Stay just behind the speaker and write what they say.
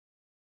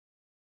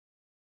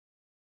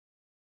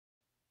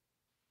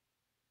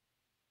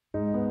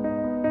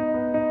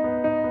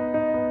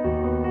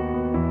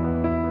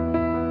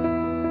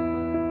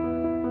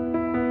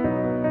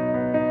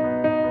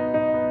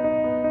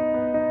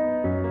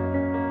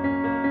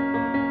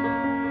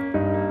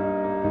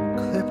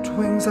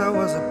wings, I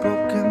was a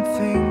broken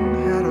thing.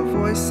 Had a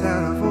voice,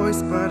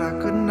 but I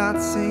could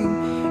not sing.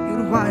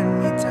 You'd wind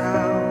me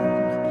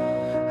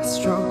down, I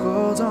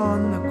struggled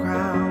on the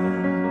ground.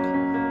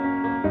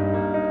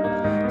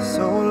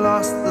 So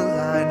lost the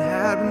line,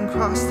 had been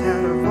crossed.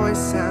 Had a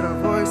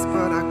voice,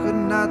 but I could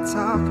not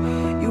talk.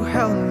 You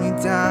held me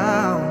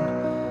down,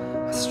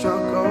 I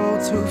struggle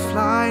to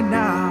fly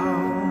now.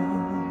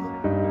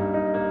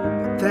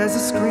 There's a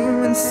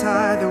scream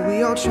inside that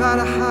we all try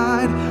to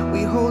hide.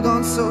 We hold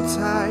on so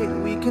tight,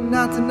 we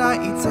cannot deny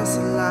it eats us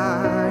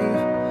alive.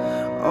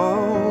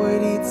 Oh,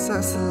 it eats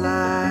us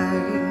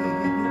alive.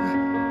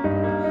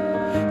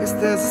 Yes,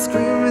 there's a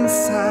scream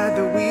inside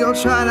that we all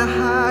try to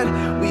hide.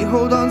 We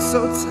hold on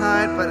so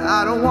tight, but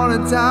I don't wanna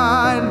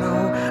die.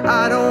 No,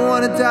 I don't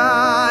wanna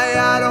die,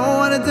 I don't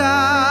wanna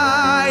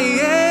die,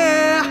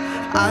 yeah.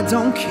 I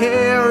don't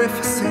care if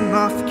I sing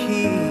off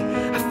key,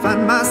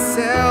 find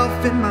myself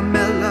in my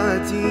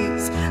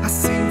melodies. I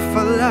sing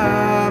for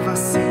love, I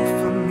sing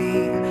for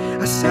me.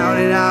 I shout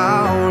it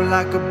out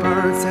like a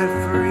bird set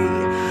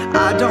free.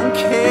 I don't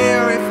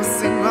care if I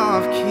sing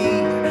off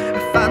key, I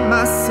find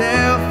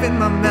myself in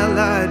my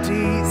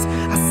melodies.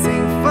 I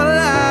sing for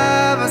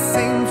love, I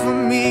sing for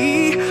me.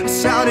 I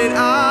shout it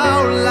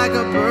out like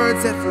a bird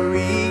set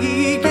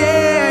free.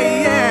 Yeah,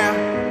 yeah.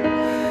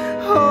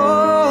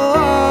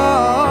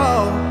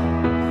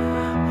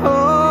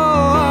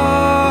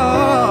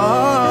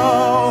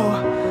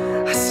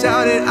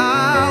 Shout it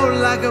out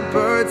like a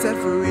bird set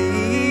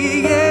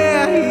free,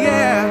 yeah,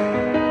 yeah.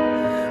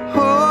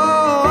 Oh,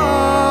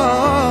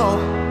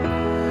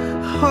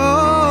 oh, oh.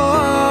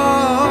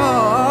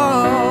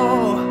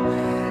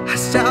 I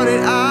shout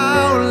it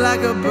out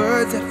like a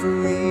bird set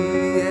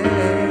free,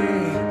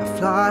 yeah. I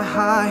fly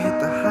high, hit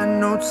the high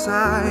notes,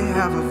 I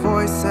have a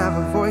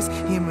voice,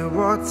 hear me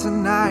roar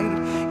tonight.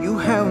 You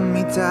held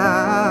me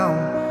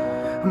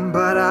down,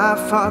 but I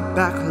fought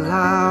back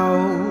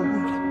loud.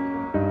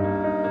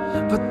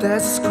 But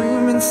there's a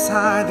scream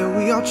inside that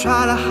we all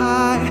try to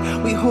hide.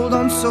 We hold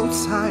on so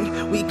tight,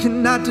 we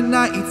cannot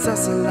deny it eats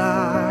us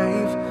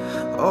alive.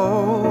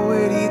 Oh,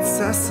 it eats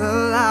us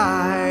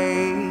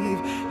alive,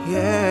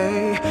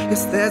 yeah.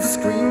 Yes, there's a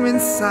scream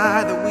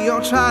inside that we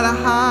all try to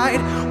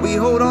hide. We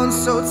hold on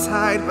so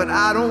tight, but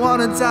I don't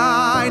wanna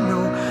die.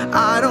 No,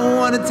 I don't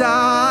wanna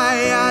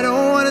die, I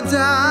don't wanna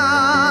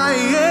die,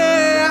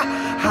 yeah.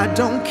 I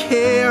don't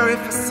care if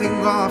I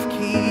sing off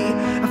key,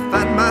 I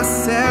find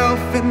myself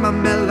in my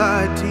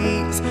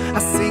melodies. I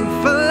sing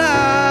for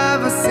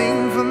love, I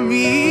sing for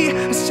me.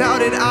 I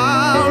shout it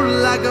out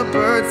like a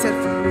bird set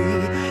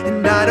free.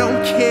 And I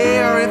don't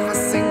care if I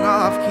sing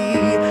off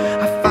key,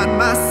 I find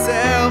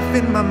myself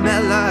in my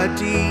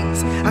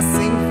melodies. I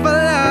sing for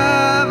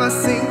love, I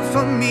sing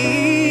for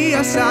me.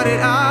 I shout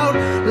it out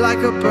like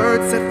a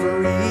bird set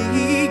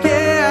free.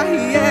 Yeah,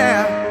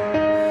 yeah.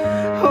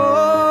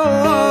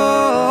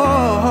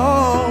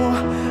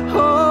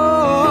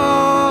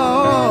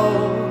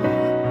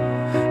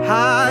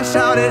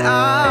 Shout it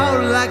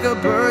out like a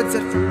bird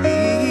set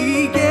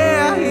free,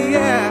 yeah,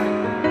 yeah.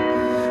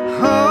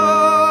 Oh,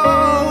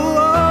 oh,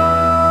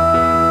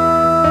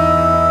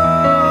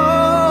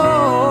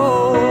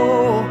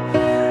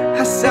 oh.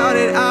 I shout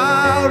it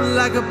out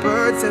like a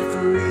bird set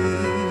free.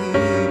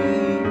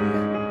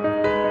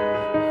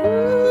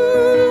 Ooh,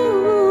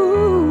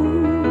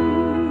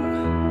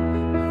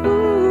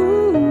 ooh.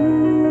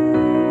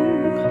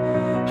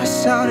 I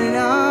shout it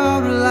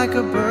out like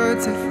a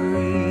bird set free.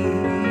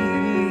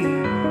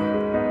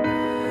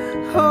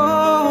 Oh,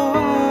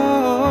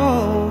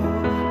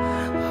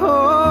 oh,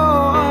 oh,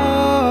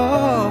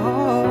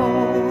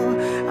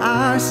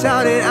 I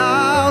shout it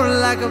out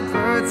like a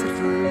bird set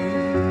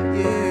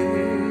free, yeah.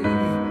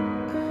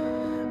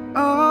 Oh,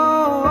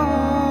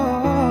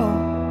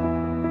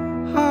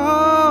 oh, oh,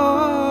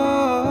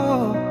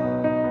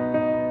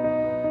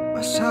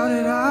 I shout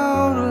it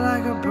out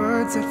like a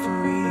bird set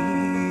free.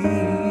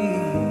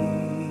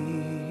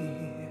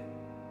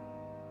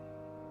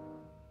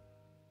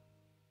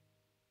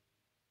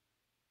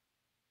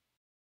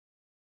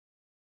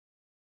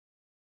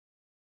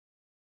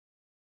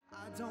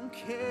 I don't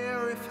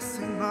care if I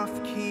sing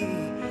off key,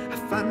 I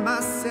find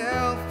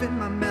myself in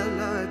my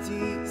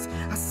melodies.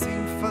 I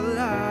sing for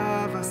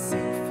love, I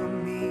sing for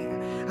me.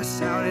 I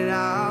shout it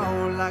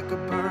out like a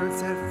bird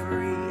set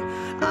free.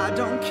 I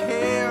don't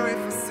care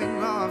if I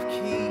sing off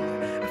key,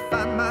 I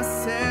find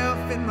myself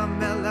in my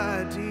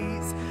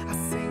melodies.